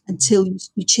yourself until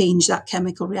you change that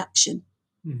chemical reaction.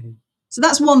 Mm-hmm. So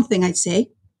that's one thing I'd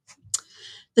say.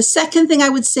 The second thing I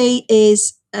would say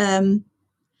is there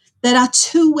are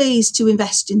two ways to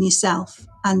invest in yourself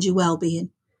and your well-being.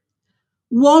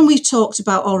 One we've talked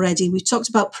about already. We've talked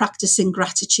about practicing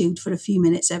gratitude for a few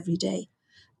minutes every day.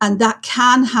 And that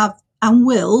can have and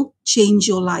will change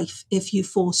your life if you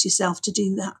force yourself to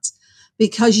do that.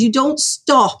 Because you don't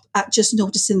stop at just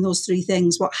noticing those three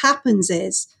things. What happens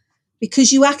is,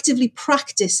 because you actively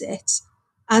practice it,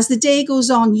 as the day goes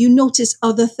on, you notice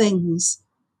other things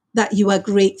that you are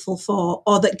grateful for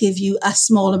or that give you a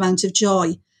small amount of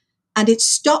joy. And it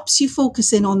stops you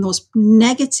focusing on those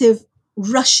negative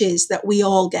rushes that we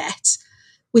all get,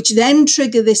 which then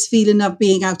trigger this feeling of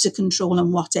being out of control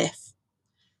and what if.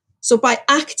 So by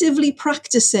actively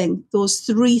practicing those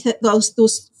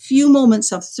those few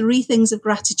moments of three things of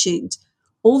gratitude,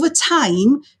 over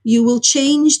time, you will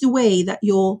change the way that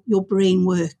your brain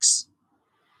works.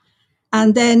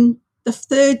 And then the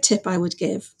third tip I would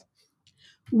give,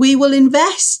 we will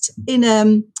invest in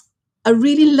a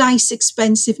really nice,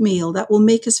 expensive meal that will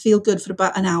make us feel good for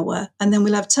about an hour. And then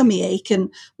we'll have tummy ache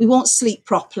and we won't sleep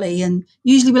properly. And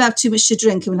usually we'll have too much to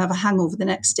drink and we'll have a hangover the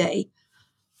next day.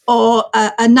 Or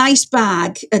a nice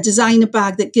bag, a designer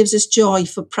bag that gives us joy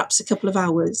for perhaps a couple of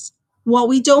hours. What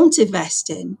we don't invest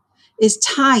in is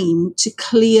time to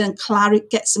clear and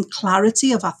get some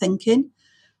clarity of our thinking.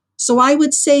 So I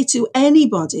would say to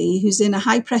anybody who's in a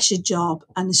high pressure job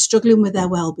and is struggling with their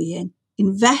well-being,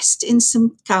 invest in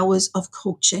some hours of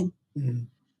coaching. Mm.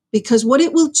 Because what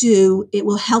it will do, it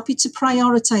will help you to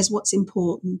prioritize what's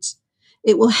important.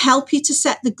 It will help you to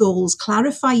set the goals,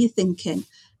 clarify your thinking,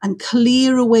 and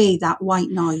clear away that white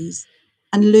noise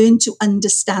and learn to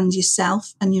understand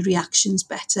yourself and your reactions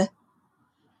better.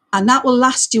 And that will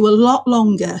last you a lot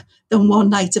longer than one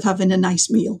night of having a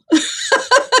nice meal.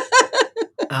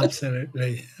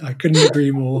 Absolutely. I couldn't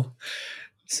agree more.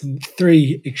 Some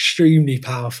three extremely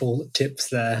powerful tips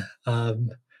there.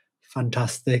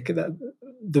 Fantastic.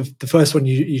 The first one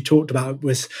you talked about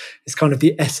is kind of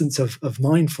the essence of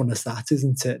mindfulness, that,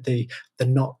 isn't it? The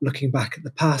not looking back at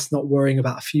the past, not worrying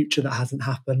about a future that hasn't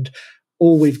happened.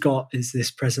 All we've got is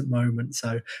this present moment.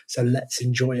 So let's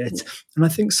enjoy it. And I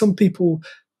think some people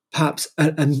perhaps,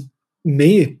 and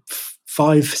me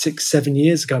 5, 6, 7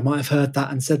 years ago might have heard that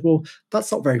and said, well,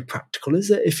 that's not very practical, is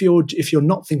it? If you're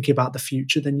not thinking about the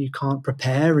future, then you can't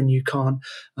prepare and you can't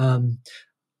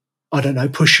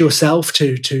push yourself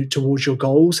towards your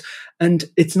goals. And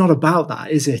it's not about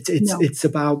that, is it? It's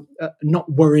about not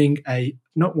worrying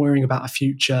about a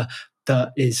future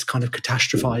that is kind of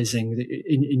catastrophizing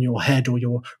in your head, or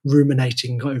you're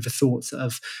ruminating over thoughts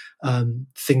of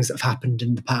things that have happened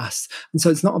in the past. And so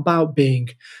it's not being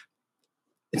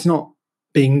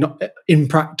not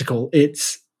impractical.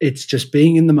 It's just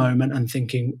being in the moment and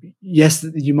thinking, yes,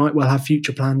 you might well have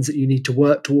future plans that you need to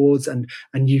work towards, and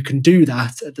you can do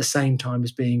that at the same time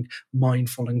as being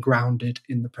mindful and grounded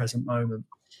in the present moment.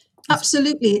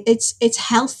 Absolutely. It's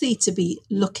healthy to be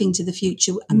looking to the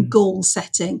future and goal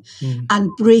setting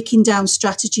and breaking down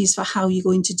strategies for how you're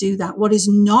going to do that. What is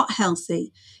not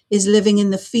healthy is living in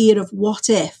the fear of what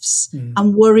ifs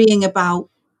and worrying about,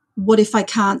 what if I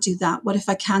can't do that? What if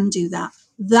I can do that?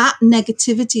 That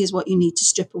negativity is what you need to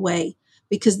strip away,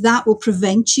 because that will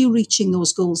prevent you reaching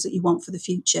those goals that you want for the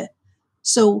future.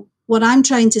 So what I'm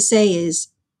trying to say is,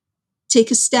 take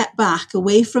a step back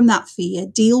away from that fear,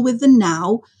 deal with the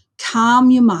now, calm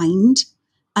your mind,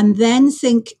 and then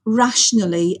think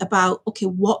rationally about, okay,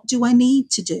 what do I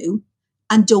need to do?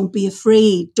 And don't be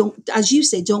afraid. Don't, as you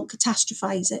say, don't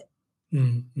catastrophize it.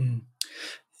 Mm-hmm.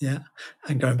 Yeah.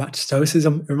 And going back to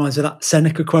Stoicism, it reminds me of that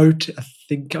Seneca quote.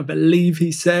 I believe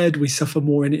he said, we suffer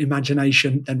more in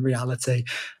imagination than reality.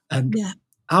 And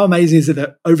how amazing is it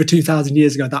that over 2,000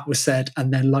 years ago that was said?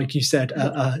 And then, like you said,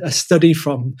 a study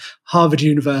from Harvard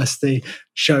University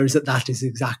shows that is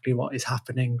exactly what is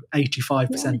happening.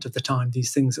 85% of the time,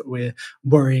 these things that we're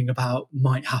worrying about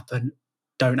might happen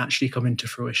don't actually come into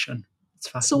fruition.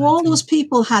 So all those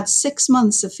people had 6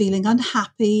 months of feeling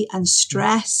unhappy and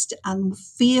stressed and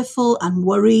fearful and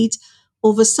worried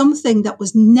over something that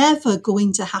was never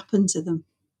going to happen to them.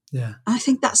 Yeah. I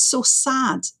think that's so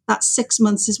sad. That 6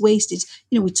 months is wasted.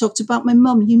 We talked about my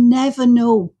mum. You never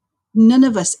know. None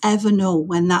of us ever know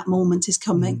when that moment is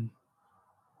coming.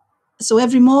 So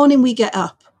every morning we get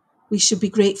up, we should be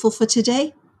grateful for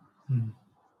today,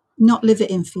 not live it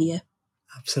in fear.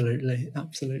 Absolutely.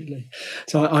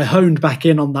 So I honed back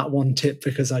in on that one tip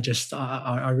because I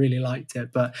really liked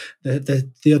it. But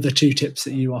the other two tips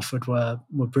that you offered were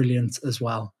brilliant as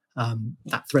well.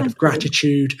 That thread of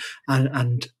gratitude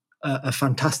and a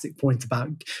fantastic point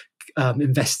about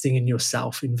investing in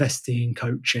yourself, investing in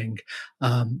coaching.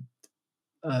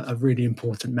 A really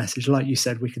important message. Like you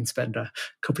said, we can spend a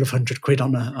couple of £100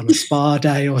 on a spa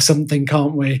day or something,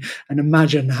 can't we? And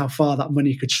imagine how far that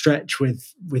money could stretch with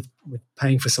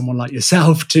paying for someone like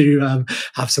yourself to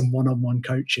have some one-on-one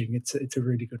coaching. It's a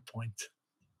really good point.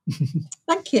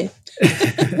 Thank you.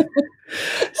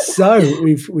 So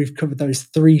we've covered those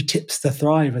 3 tips to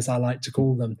thrive, as I like to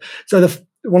call them. So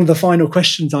one of the final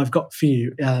questions I've got for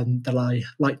you that I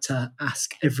like to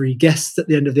ask every guest at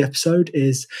the end of the episode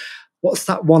is, what's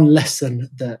that one lesson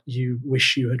that you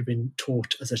wish you had been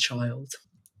taught as a child?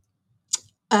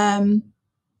 I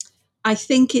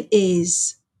think it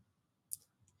is,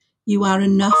 you are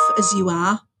enough as you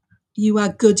are. You are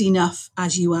good enough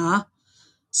as you are.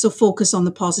 So focus on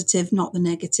the positive, not the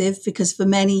negative, because for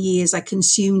many years I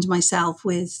consumed myself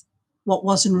with what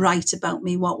wasn't right about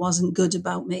me, what wasn't good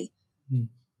about me,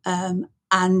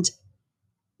 and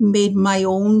made my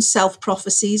own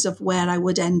self-prophecies of where I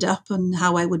would end up and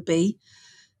how I would be.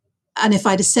 And if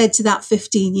I'd have said to that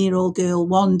 15-year-old girl,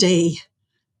 one day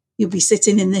you'll be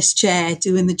sitting in this chair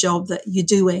doing the job that you're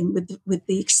doing with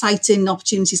the exciting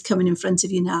opportunities coming in front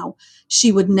of you now,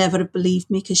 she would never have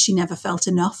believed me because she never felt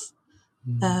enough.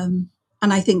 And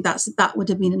I think that would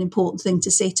have been an important thing to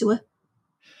say to her.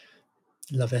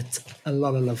 Love it. A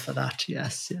lot of love for that.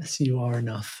 Yes, you are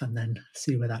enough, and then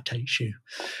see where that takes you.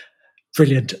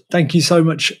 Brilliant. Thank you so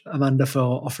much, Amanda, for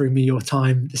offering me your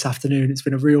time this afternoon. It's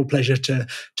been a real pleasure to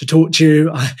talk to you.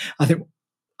 I think,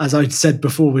 as I said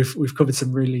before, we've covered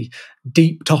some really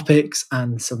deep topics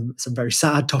and some very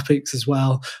sad topics as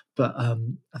well. But I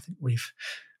think we've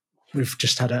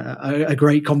just had a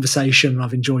great conversation.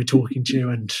 I've enjoyed talking to you,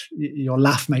 and your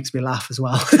laugh makes me laugh as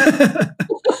well.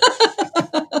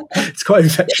 It's quite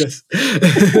infectious.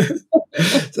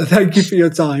 So thank you for your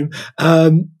time.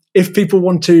 If people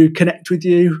want to connect with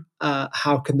you,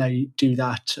 how can they do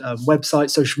that? Website,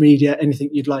 social media, anything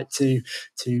you'd like to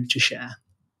share?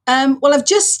 Well, I've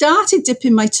just started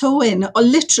dipping my toe in, or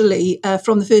literally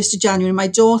from the 1st of January. My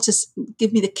daughter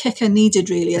gave me the kick I needed,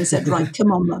 really, and said, right,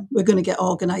 come on, Mum, we're going to get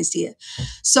organised here.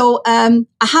 So I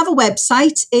have a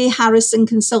website,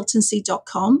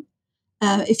 aharrisonconsultancy.com.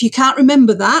 If you can't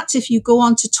remember that, if you go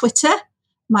on to Twitter,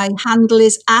 my handle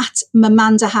is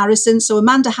 @Amanda Harrison. So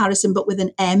Amanda Harrison, but with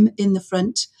an M in the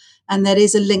front. And there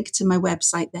is a link to my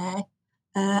website there.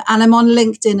 And I'm on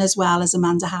LinkedIn as well as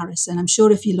Amanda Harrison. I'm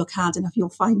sure if you look hard enough, you'll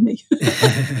find me.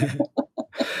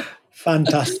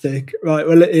 Fantastic. Right.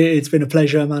 Well, it's been a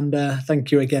pleasure, Amanda. Thank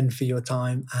you again for your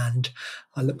time. And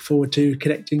I look forward to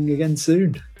connecting again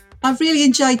soon. I've really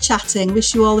enjoyed chatting.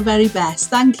 Wish you all the very best.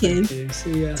 Thank you. Thank you.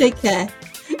 See ya. Take care.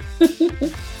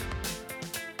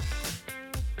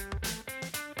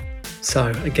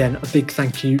 So again, a big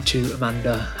thank you to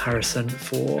Amanda Harrison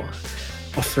for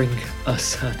offering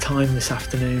us her time this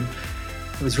afternoon.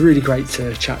 It was really great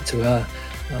to chat to her.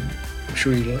 I'm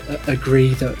sure you'll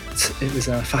agree that it was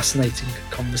a fascinating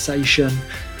conversation.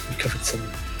 We covered some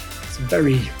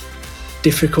very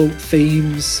difficult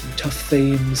themes, some tough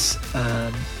themes,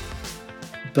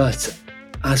 but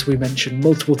as we mentioned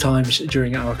multiple times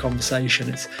during our conversation,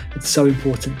 it's so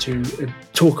important to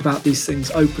talk about these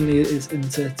things openly,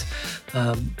 isn't it?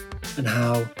 And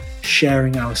how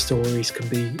sharing our stories can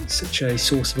be such a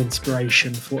source of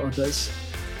inspiration for others.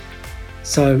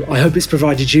 So I hope it's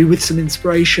provided you with some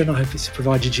inspiration. I hope it's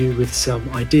provided you with some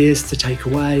ideas to take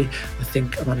away. I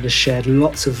think Amanda's shared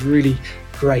lots of really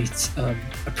great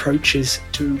approaches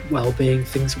to well-being,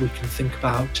 things we can think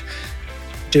about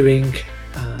doing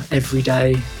every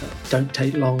day that don't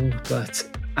take long, but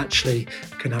actually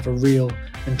can have a real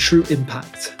and true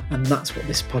impact. And that's what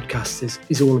this podcast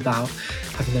is all about,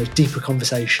 having those deeper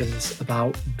conversations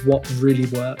about what really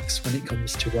works when it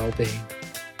comes to well-being.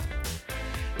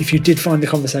 If you did find the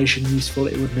conversation useful,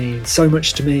 it would mean so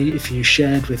much to me if you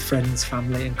shared with friends,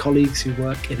 family and colleagues who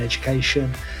work in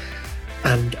education.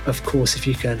 And of course, if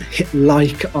you can hit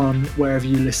like on wherever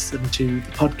you listen to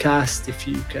the podcast, if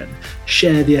you can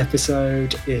share the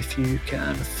episode, if you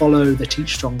can follow the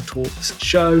Teach Strong Talks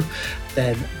show,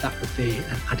 then that would be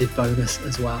an added bonus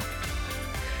as well.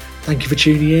 Thank you for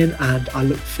tuning in, and I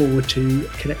look forward to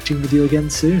connecting with you again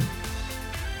soon.